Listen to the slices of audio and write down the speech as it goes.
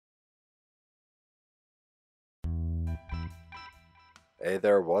Hey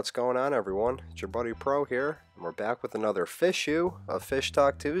there, what's going on everyone? It's your buddy Pro here, and we're back with another issue of Fish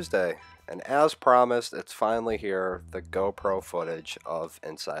Talk Tuesday. And as promised, it's finally here, the GoPro footage of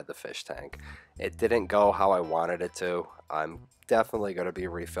inside the fish tank. It didn't go how I wanted it to. I'm definitely going to be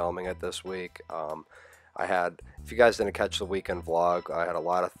refilming it this week. If you guys didn't catch the weekend vlog, I had a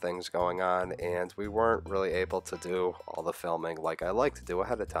lot of things going on, and we weren't really able to do all the filming like I like to do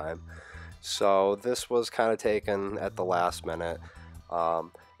ahead of time. So this was kind of taken at the last minute.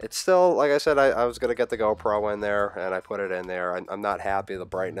 It's still, like I said, I was going to get the GoPro in there, and I put it in there. I'm not happy the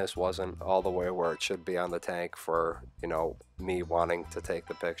brightness wasn't all the way where it should be on the tank for, me wanting to take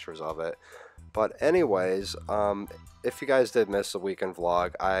the pictures of it. But anyways, if you guys did miss the weekend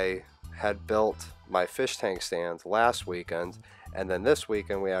vlog, I had built my fish tank stand last weekend, and then this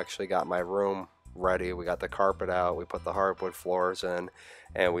weekend we actually got my room ready. We got the carpet out, we put the hardwood floors in,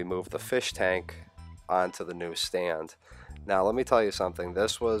 and we moved the fish tank onto the new stand. Now let me tell you something,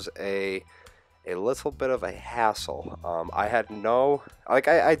 this was a little bit of a hassle. I had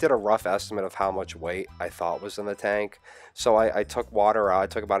I did a rough estimate of how much weight I thought was in the tank. So I took water out, I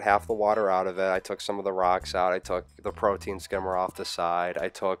took about half the water out of it, I took some of the rocks out, I took the protein skimmer off the side, I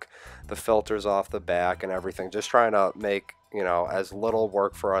took the filters off the back and everything, just trying to make, as little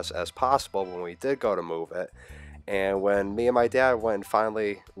work for us as possible when we did go to move it. And when me and my dad went and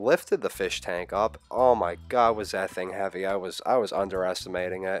finally lifted the fish tank up, oh my God, was that thing heavy. I was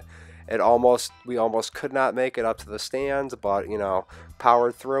underestimating it. We almost could not make it up to the stand, but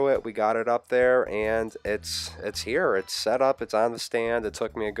powered through it. We got it up there, and it's here. It's set up. It's on the stand. It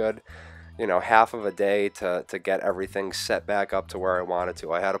took me a good half of a day to get everything set back up to where I wanted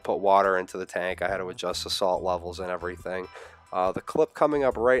to. I had to put water into the tank. I had to adjust the salt levels and everything. The clip coming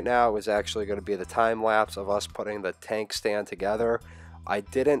up right now is actually going to be the time lapse of us putting the tank stand together. I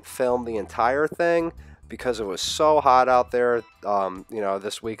didn't film the entire thing because it was so hot out there,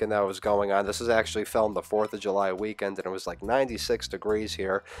 this weekend that was going on. This is actually filmed the 4th of July weekend, and it was like 96 degrees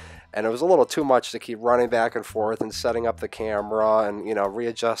here, and it was a little too much to keep running back and forth and setting up the camera and,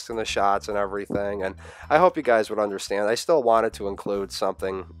 readjusting the shots and everything. And I hope you guys would understand. I still wanted to include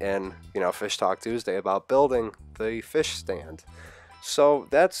something in, Fish Talk Tuesday about building the fish stand. So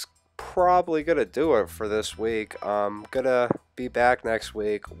that's probably gonna do it for this week. I'm gonna be back next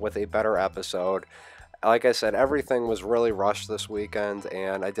week with a better episode. Like I said, everything was really rushed this weekend,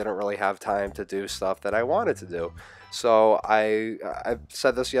 and I didn't really have time to do stuff that I wanted to do. So I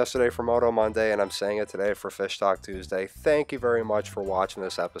said this yesterday for Moto Monday, and I'm saying it today for Fish Talk Tuesday. Thank you very much for watching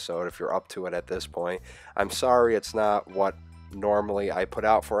this episode if you're up to it at this point. I'm sorry it's not what normally I put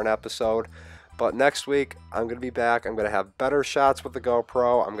out for an episode, but next week I'm going to be back. I'm going to have better shots with the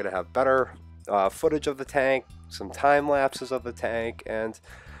GoPro. I'm going to have better footage of the tank, some time lapses of the tank, and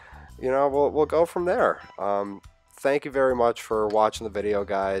we'll go from there. Thank you very much for watching the video,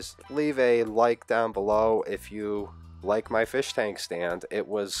 guys. Leave a like down below if you like my fish tank stand. It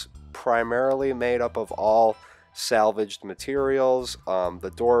was primarily made up of all salvaged materials.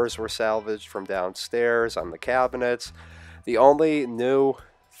 The doors were salvaged from downstairs on the cabinets. The only new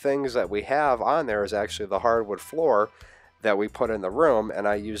things that we have on there is actually the hardwood floor that we put in the room, and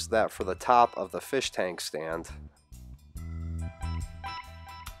I used that for the top of the fish tank stand.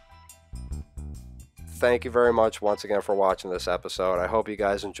 Thank you very much once again for watching this episode. I hope you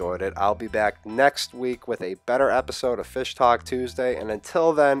guys enjoyed it. I'll be back next week with a better episode of Fish Talk Tuesday, and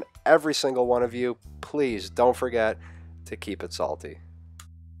until then, every single one of you, please don't forget to keep it salty.